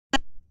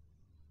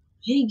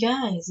Hey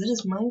guys, it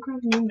is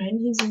Minecraft Noob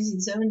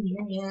 1967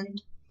 here,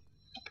 and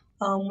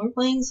we're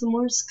playing some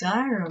more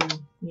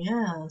Skyrim.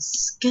 Yeah,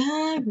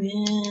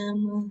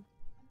 Skyrim.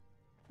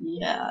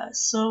 Yeah,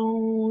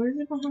 so we're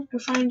gonna have to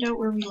find out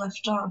where we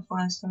left off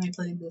last time we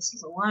played this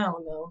was a while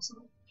ago. So,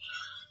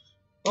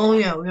 oh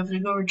yeah, we have to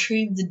go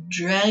retrieve the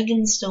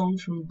dragon stone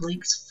from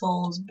Bleak's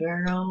Falls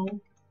Barrow.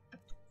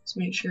 Let's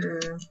make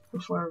sure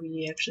before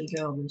we actually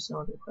go there's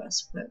no other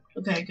quests. But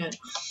okay, good.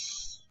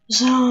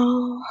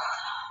 So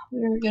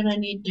we're gonna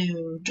need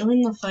to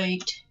join the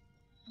fight,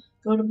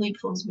 go to Bleak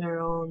Falls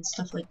Barrow, and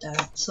stuff like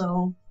that.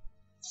 So,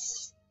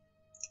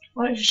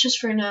 well, it's just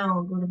for now,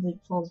 I'll go to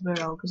Bleak Falls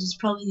Barrow, because it's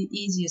probably the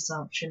easiest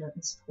option at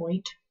this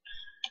point.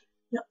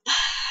 Yep.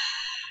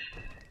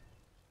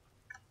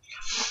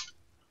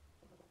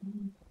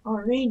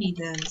 Alrighty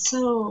then,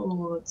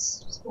 so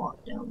let's just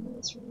walk down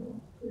this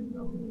road for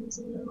no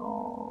reason at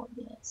all,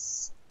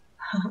 yes.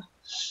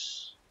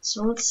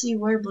 So let's see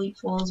where Bleak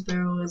Falls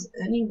Barrow is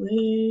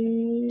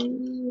anyway.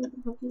 What the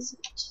fuck is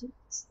it?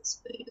 It's this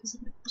way,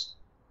 isn't it?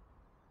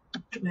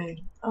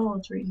 Okay. Oh,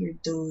 it's right here,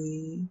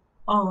 doy.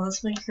 Oh,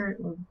 that's my current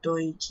move,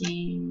 doy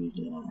key.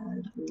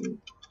 Yeah,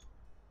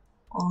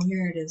 oh,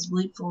 here it is,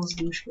 Bleak Falls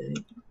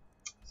douchebag.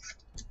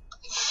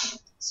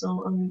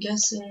 So I'm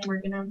guessing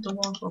we're gonna have to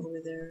walk all the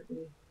way there.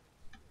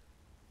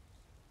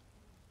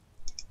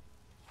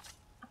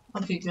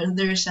 Okay, good.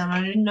 There's sound.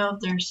 I didn't know if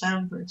there's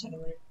sound for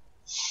Tyler.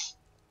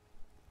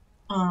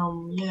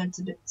 Yeah, it's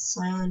a bit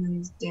silent in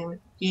this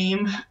damn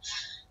game.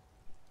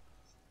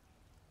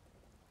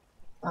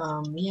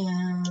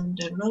 Yeah.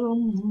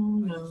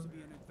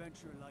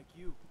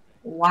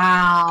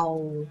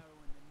 Wow.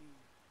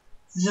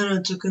 Then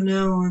I took an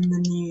L in the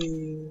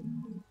knee.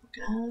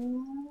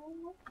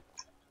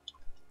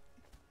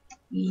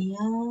 Yeah.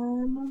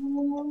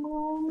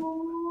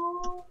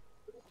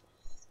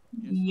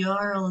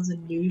 Jarl is a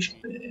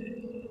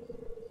douchebag.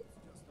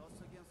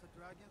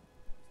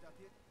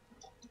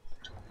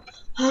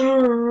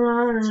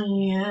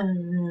 Yeah.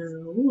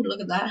 Ooh,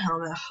 look at that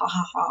helmet. Ha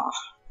ha ha.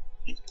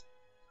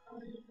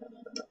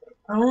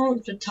 I don't know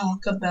what to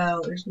talk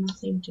about. There's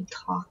nothing to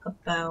talk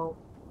about.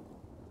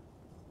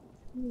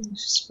 Let's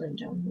just sprint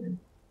down here.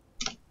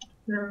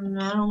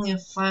 I only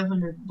have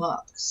 500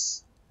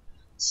 bucks.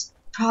 It's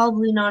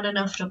probably not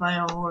enough to buy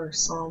a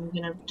horse, so I'm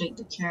gonna have to take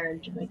the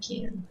carriage if I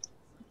can.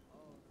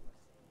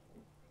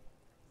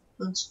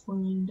 Let's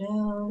find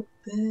out,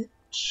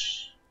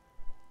 bitch.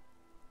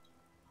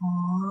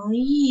 Oh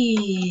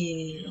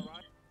yeah. I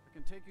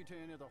can take you to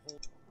any of the whole.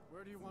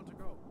 Where do you want to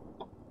go?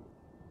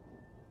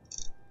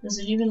 Does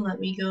it even let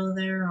me go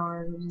there,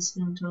 or is it just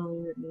gonna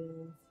totally rip me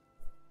off?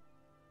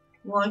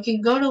 Well, I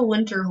can go to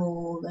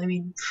Winterhold. I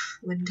mean,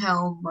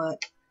 Windhelm,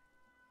 but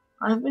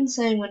I've been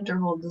saying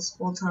Winterhold this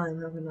whole time,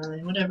 haven't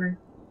I? Whatever.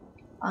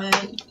 I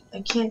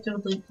can't go to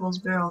Bleak Falls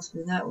Barrow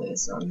through that way,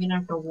 so I'm gonna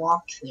have to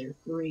walk there.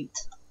 Great.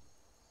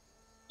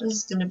 This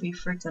is gonna be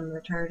freaking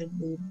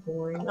retardedly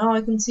boring. Oh,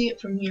 I can see it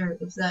from here,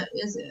 if that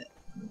is it.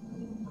 I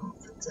don't even know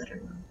if that's it or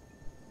not.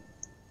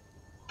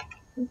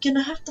 We're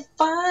gonna have to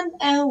find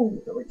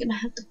out. We're gonna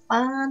have to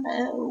find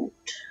out.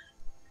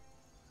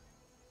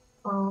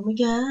 Oh my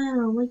god,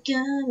 oh my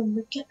god, oh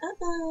my god,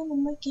 oh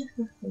my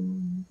god.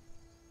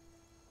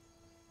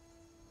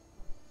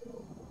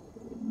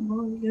 Oh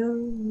my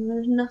god,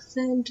 there's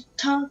nothing to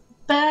talk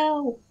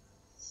about.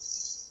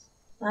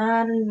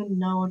 I don't even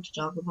know what to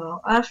talk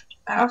about.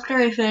 After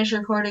I finish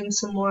recording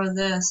some more of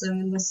this, I'm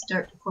gonna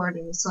start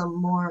recording some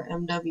more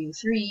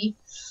MW3.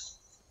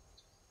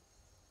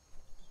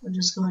 Which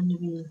is going to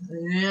be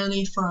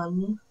really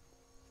fun.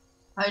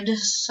 I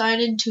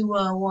decided to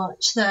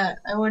watch that.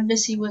 I wanted to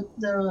see what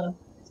the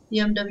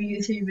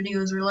MW3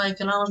 videos were like,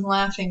 and I was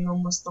laughing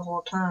almost the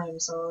whole time,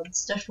 so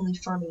it's definitely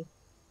funny.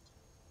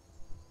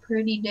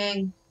 Pretty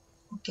dang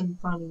fucking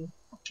funny.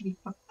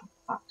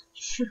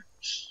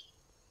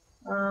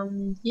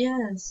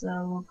 Yeah,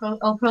 so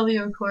I'll probably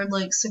record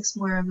like 6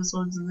 more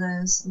episodes of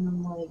this, and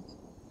then like,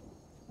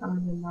 I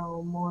don't even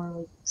know,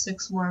 like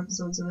 6 more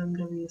episodes of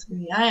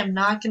MW3. I am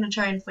not gonna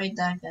try and fight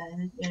that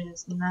guy. It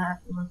does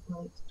not look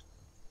like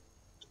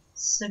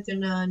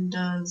Sickanon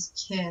does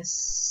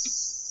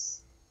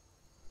kiss.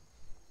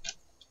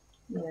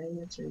 Yeah, you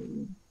have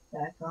to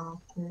back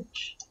off,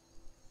 bitch.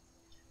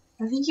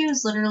 I think he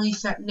was literally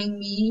threatening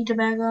me to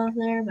back off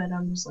there, but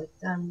I'm just like,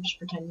 I'm just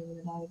pretending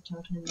that I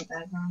told him to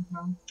back off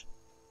now.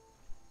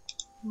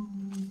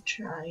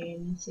 Try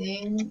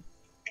anything.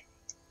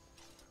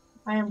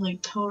 I am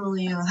like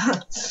totally,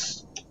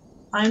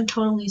 I'm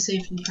totally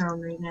safety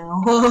prone right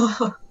now.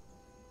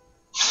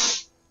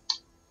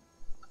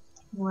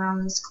 Wow,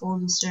 this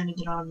cold is starting to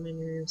get on my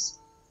nerves.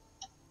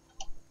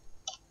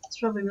 It's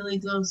probably really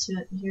close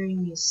to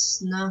hearing me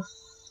sniff,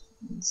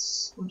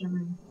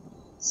 whatever,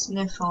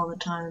 sniff all the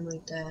time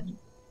like that.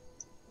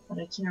 But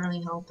I can't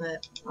really help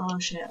it. Oh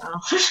shit,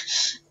 ow.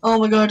 Oh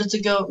my god, it's a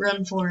goat,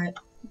 run for it.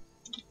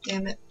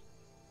 Damn it.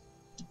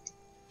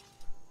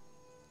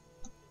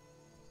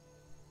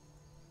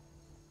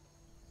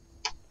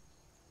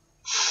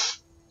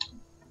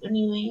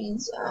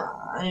 Anyways,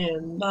 I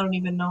don't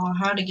even know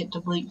how to get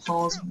to Bleak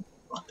Falls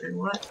motherfucker,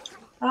 what?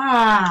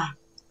 Ah!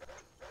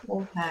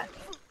 Wolf pack.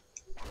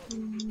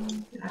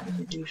 Get out of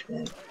here,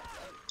 douchebag.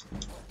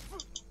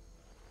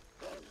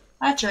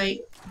 That's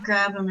right.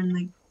 Grab him and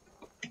like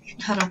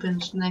cut up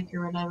his neck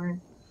or whatever.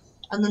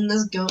 And then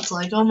this goat's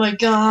like, oh my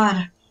god,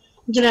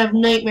 I'm gonna have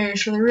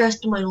nightmares for the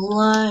rest of my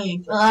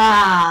life.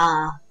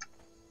 Ah!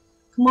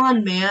 Come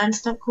on, man.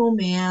 Stop cool,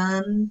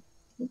 man.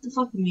 What the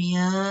fuck,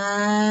 man?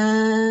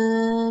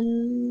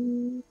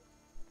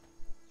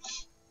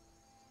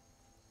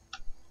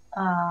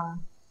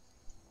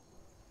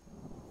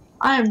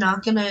 I am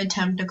not gonna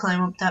attempt to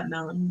climb up that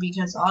mountain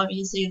because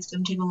obviously it's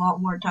gonna take a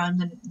lot more time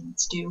than it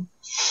needs to.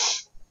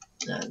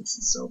 This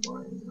is so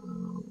boring.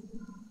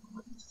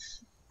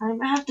 I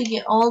have to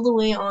get all the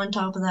way on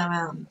top of that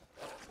mountain.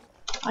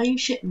 Are you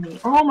shitting me?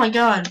 Oh my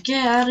god,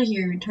 get out of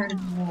here, retarded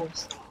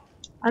wolves.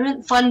 I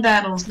meant fun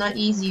battles, not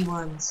easy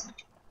ones.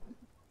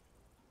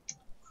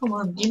 Come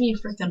on, give me a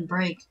freaking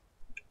break.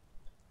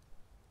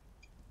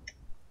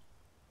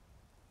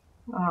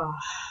 Oh.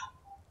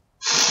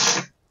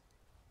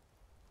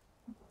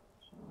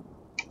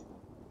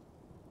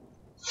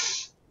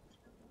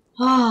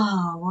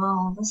 Ah,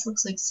 well, this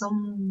looks like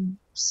some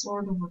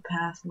sort of a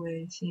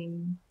pathway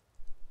thing.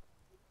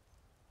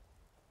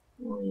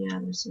 Oh yeah,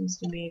 there seems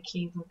to be a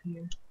cave up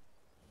here.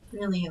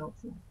 Really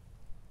helpful.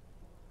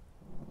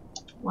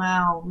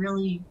 Wow,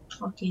 really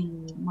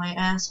fucking my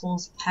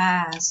asshole's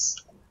pass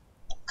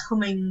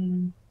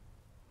coming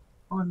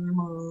on your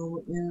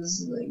mom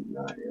is like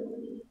not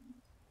really.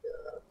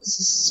 This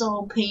is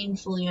so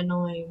painfully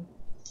annoying.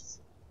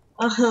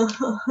 I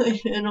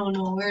don't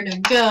know where to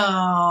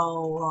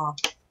go.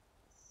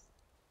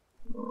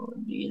 Oh,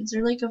 geez, is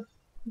there like a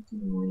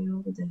fucking way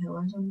over the hill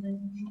or something?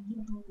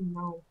 I don't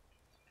know.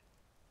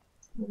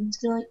 I'm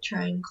just gonna like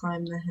try and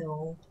climb the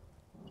hill.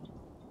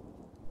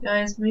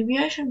 Guys, maybe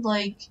I should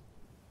like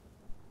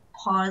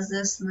pause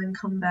this and then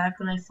come back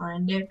when I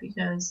find it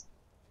because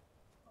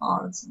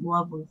oh, it's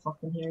lovely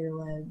fucking hairy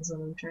legs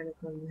when I'm trying to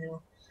climb the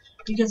hill.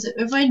 Because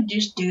if I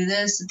just do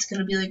this, it's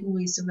gonna be like a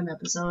waste of an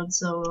episode.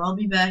 So I'll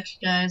be back,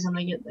 guys, when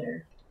I get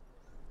there.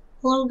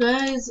 Hello,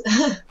 guys.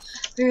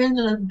 There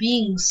ended up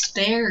being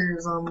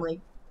stairs on like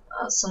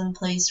some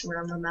place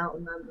around the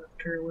mountain. I'm not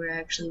sure where I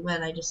actually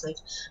went. I just like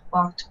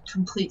walked a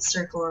complete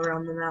circle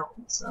around the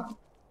mountain. So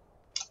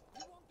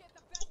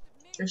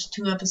there's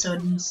 2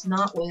 episodes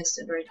not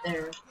wasted right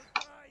there.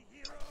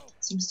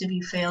 Seems to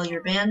be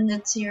failure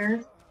bandits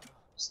here.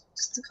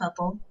 Just a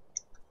couple.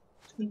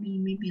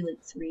 Maybe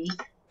like 3.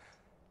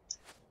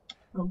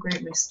 Oh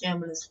great, my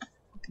stamina's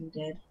fucking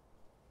dead.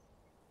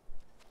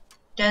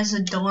 There's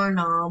a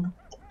doorknob.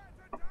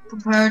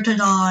 Prepare to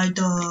die,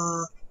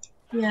 duh.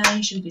 Yeah,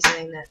 you shouldn't be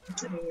saying that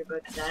considering you're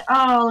about to die.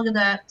 Oh, look at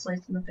that.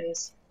 Slice in the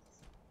face.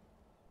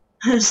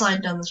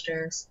 Slide down the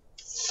stairs.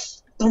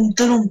 Dum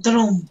dum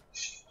dum.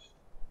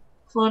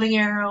 Floating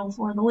arrow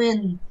for the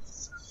win.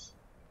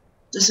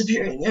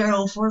 Disappearing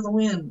arrow for the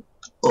win.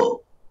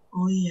 Oh.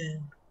 Oh yeah.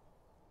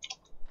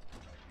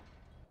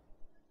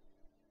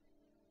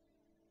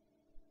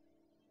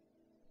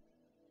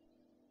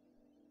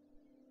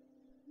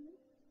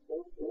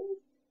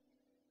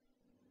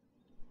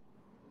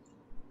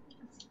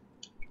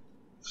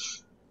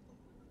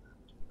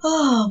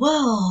 Oh,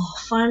 well,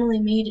 finally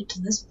made it to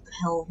this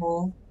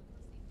hellhole.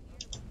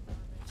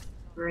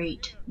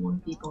 Great, more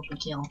people to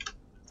kill.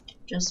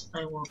 Just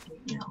what I want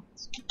right now.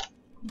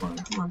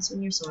 Come on,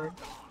 swing your sword.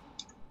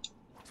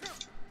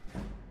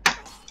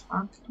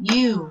 Fuck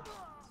you!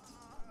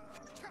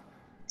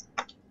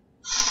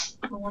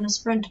 I want to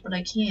sprint, but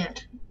I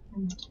can't.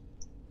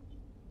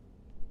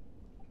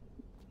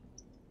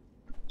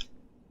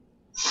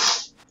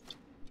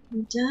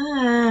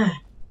 Duh.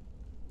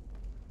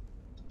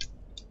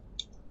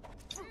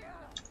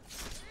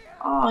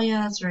 Oh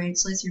yeah, that's right.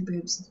 Slice your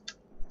boobs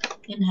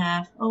in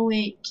half. Oh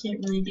wait, can't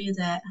really do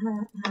that.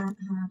 Ha ha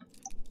ha.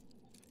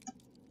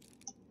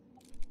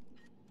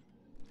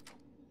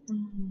 Oh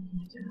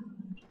my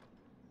god.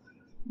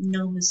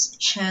 Nova's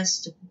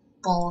chest of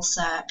ball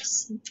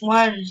sacks.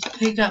 Why did you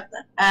pick up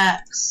the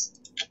axe?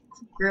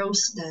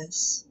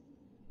 Grossness.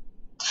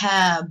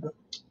 Tab.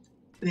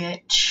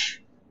 Bitch.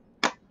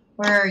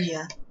 Where are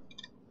ya?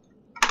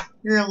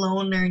 You're a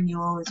loner and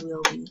you always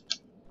will be.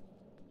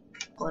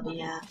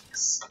 Bloody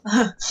axe.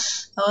 I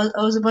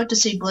was about to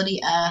say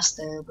bloody ass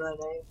there, but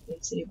I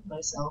saved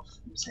myself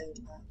from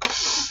saying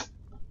that.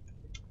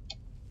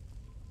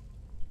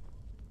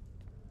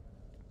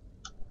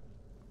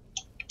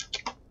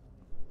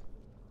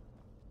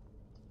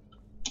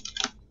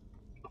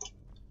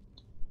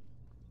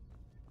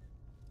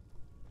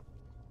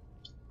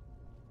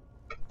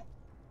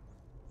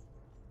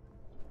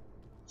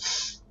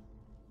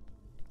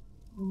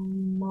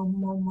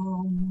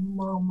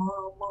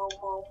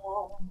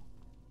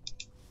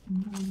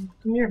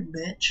 Come here,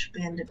 bitch,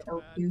 bandit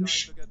out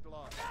douche.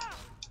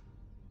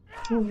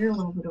 Oh, you're a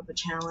little bit of a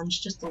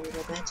challenge, just a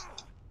little bit.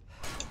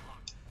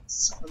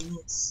 Suck on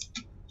this.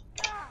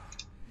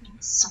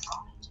 Suck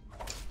on it.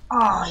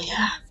 Oh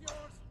yeah.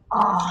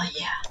 Oh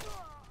yeah.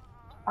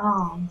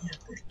 Oh yeah,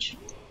 bitch.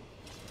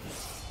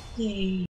 Yay.